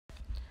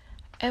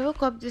I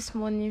woke up this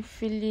morning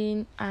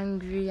feeling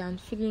angry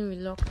and feeling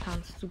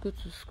reluctant to go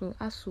to school.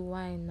 As to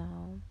why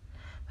now?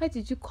 Why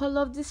did you call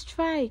off the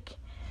strike?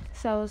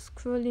 So I was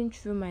scrolling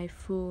through my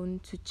phone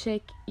to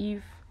check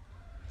if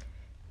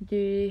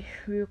they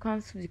will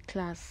cancel the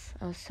class.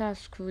 I was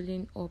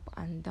scrolling up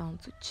and down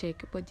to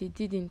check, but they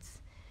didn't.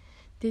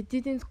 They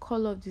didn't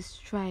call off the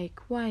strike.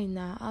 Why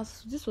now?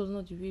 As this was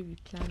not the way we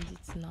planned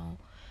it now.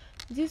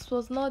 This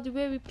was not the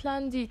way we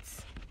planned it.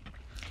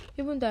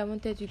 Even though I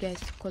wanted you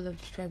guys to call off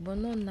the strike, but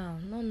not now.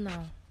 Not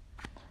now.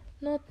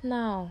 Not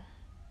now.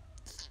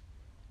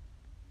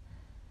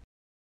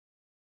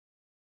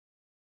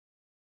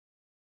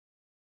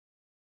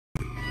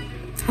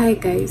 Hi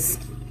guys.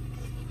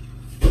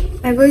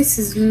 My voice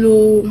is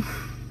low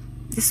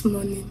this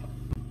morning.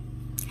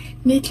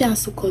 Immediately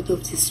ASU called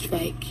off the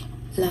strike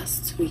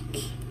last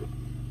week,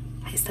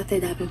 I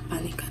started having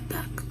panic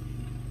attack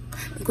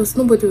because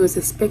nobody was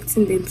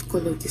expecting them to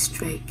call off the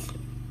strike.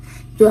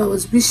 Though I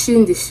was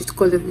wishing they should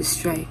call off the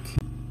strike.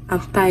 I'm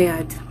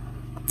tired.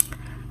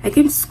 I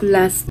came to school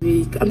last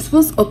week. I'm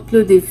supposed to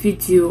upload a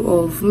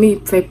video of me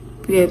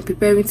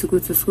preparing to go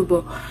to school,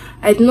 but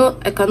I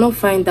cannot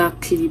find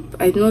that clip.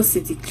 I did not see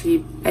the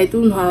clip. I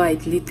don't know how I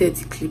deleted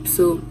the clip.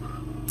 So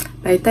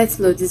by the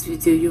title of this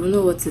video, you will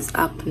know what is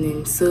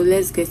happening. So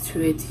let's get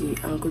ready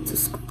and go to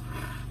school.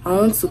 I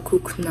want to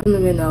cook now. I don't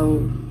know when I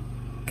will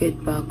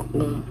get back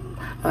home.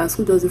 Our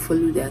school doesn't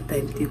follow their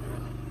timetable,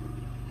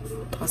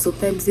 and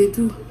sometimes they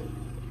do.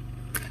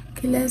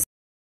 Okay, let's.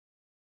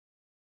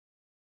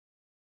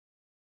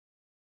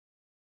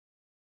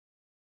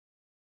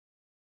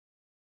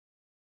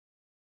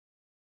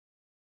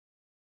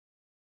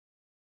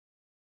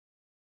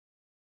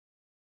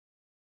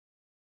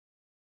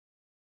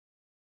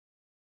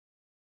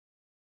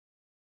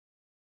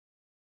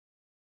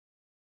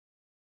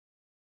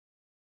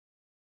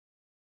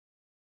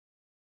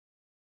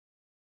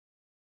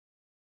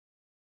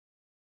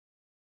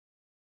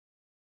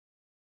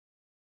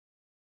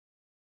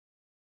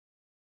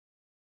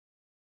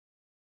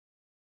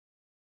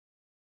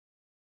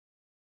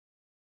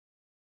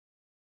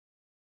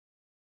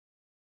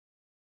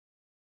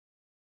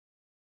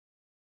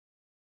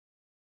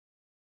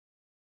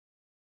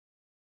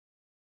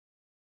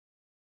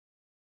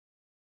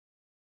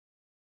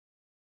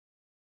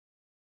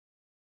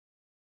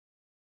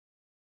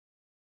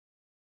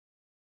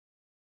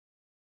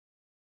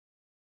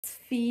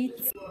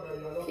 Feet.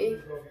 Okay.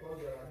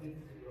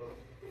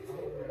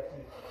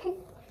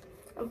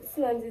 I'm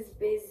putting on this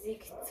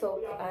basic top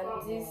and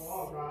this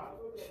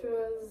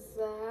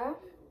trouser.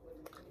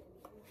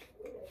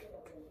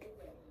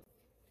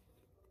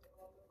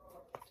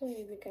 I don't know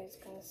if you guys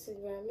can see,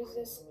 but I'm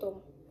using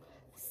stump.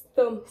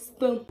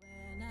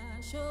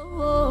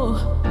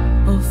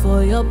 Oh, for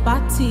your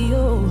party,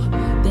 oh,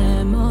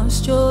 them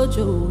must jo.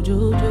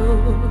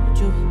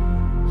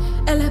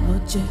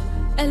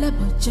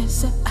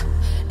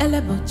 Elle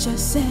boche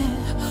se,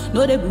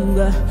 no de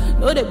buga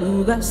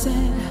se.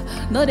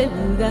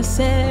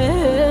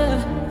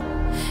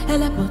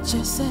 Elle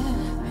boche se,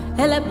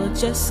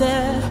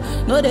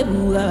 no de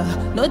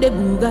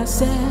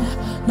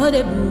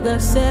buga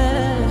se.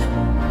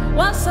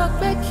 What's up,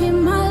 Becky,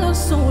 malo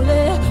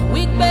sole,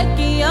 with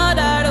Becky,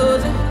 other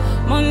rose,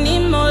 money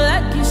more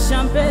like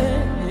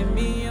champagne.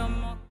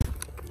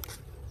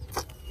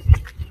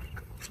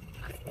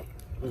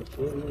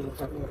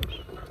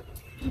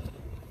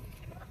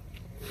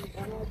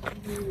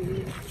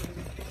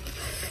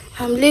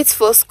 I'm late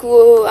for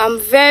school. I'm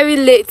very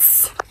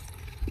late.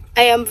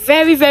 I am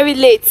very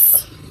late.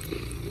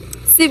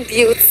 See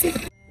beauty.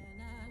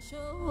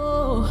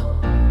 Oh,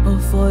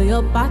 for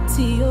your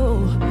party,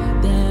 oh,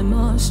 them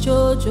must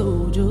jo.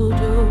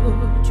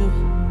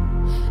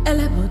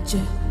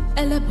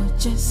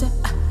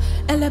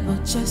 Elle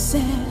boche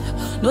se,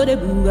 no de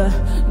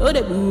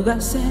buga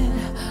se.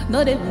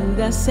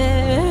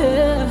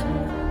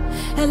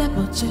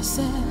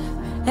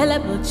 Elle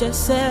boche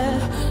se,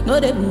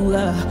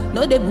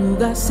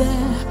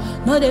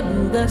 no de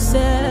buga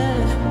se.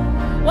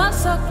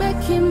 What's up,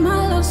 Becky,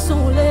 malo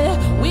sole,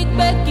 with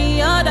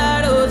Becky,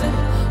 other rose,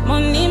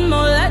 money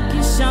more like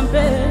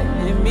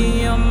champagne.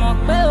 Me on my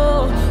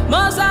peo,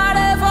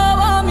 mozare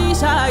for me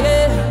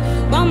shaye,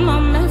 mama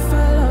me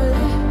follow,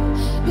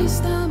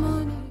 Mr.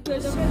 Money.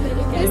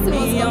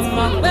 Me on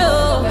my peo,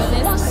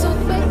 what's up,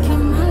 Becky,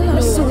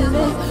 malo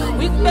sole,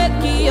 with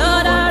Becky,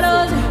 other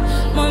rose,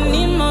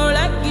 money more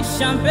like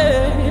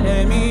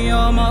champagne. Me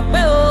on my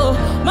peo,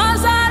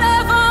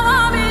 mozare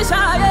for me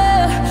shaye,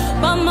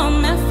 mama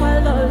me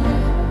follow,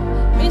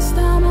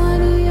 Mr.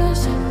 Money.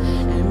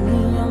 Me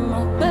on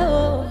my peo,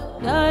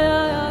 yeah.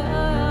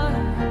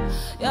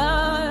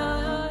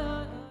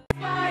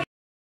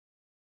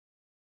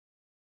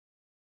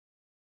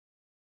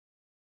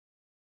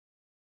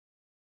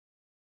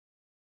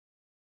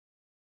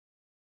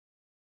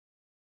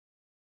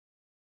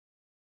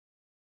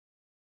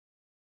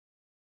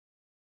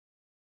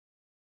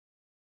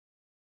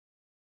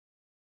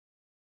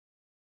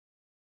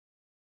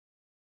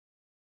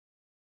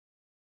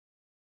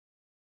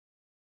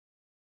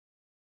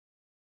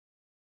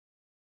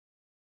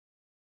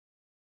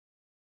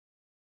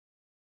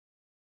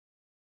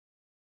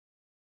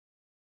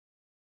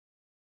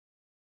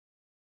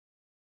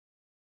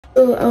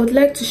 So I would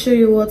like to show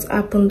you what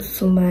happened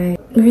to my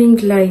ring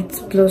light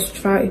plus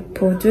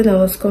tripod when I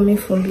was coming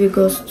from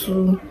Lagos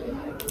to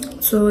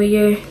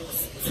yeah,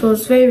 it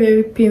was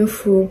very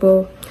painful,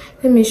 but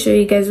let me show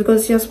you guys,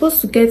 because you're supposed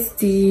to get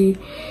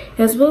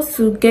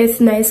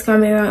nice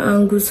camera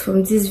angles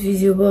from this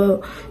video,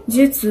 but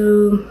due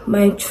to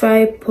my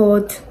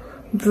tripod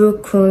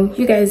broken,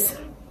 you guys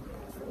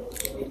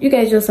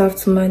just have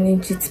to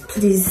manage it,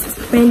 please.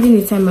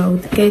 Pending the time I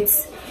would get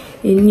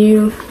a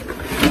new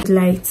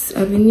light. I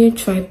have a new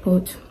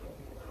tripod.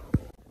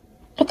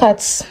 Look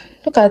at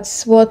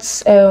what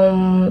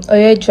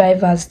Oyo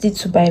drivers did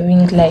to my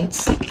ring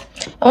lights.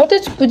 I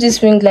wanted to put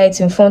this ring light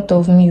in front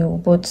of me,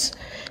 but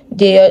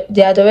they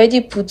had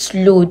already put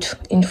load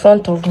in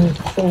front of me,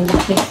 so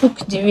they took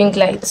the ring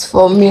lights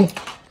for me.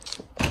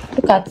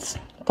 Look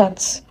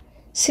at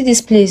see,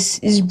 this place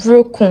is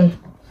broken.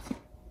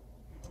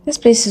 This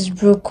place is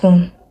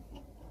broken.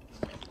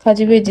 Look at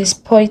the way they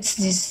spoiled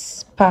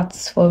these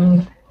parts for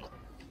me.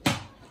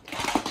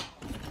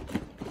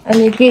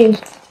 And again,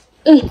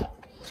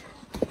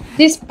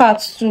 this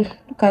part too.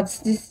 Look at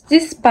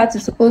this part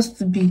is supposed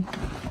to be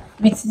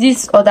with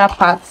this other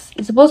part.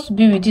 It's supposed to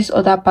be with this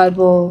other part,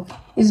 but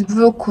it's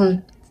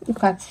broken.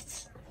 Look at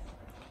it.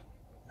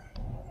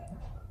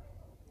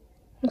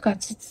 Look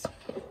at it.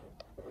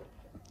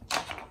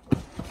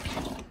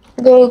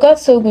 Though it got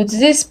so good,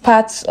 this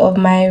part of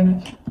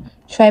my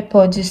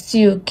tripod is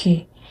still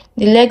okay.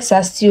 The legs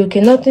are still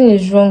okay. Nothing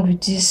is wrong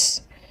with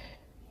this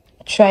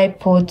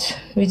tripod,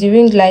 with the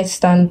ring light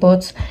stand,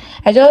 but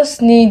I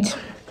just need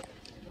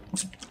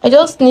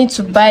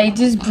to buy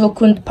these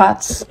broken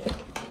parts.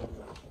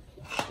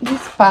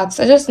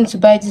 I just need to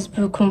buy these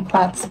broken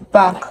parts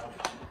back,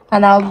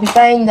 and I'll be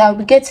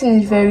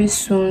getting it very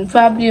soon,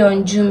 probably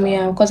on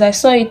Jumia, because I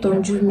saw it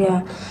on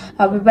Jumia.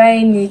 I'll be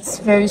buying it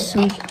very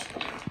soon.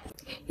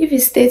 If you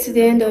stay to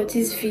the end of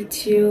this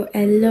video,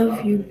 I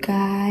love you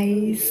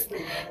guys.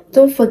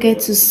 Don't forget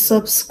to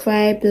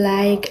subscribe,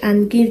 like,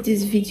 and give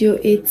this video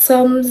a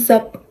thumbs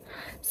up.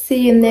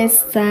 See you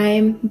next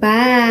time.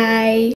 Bye.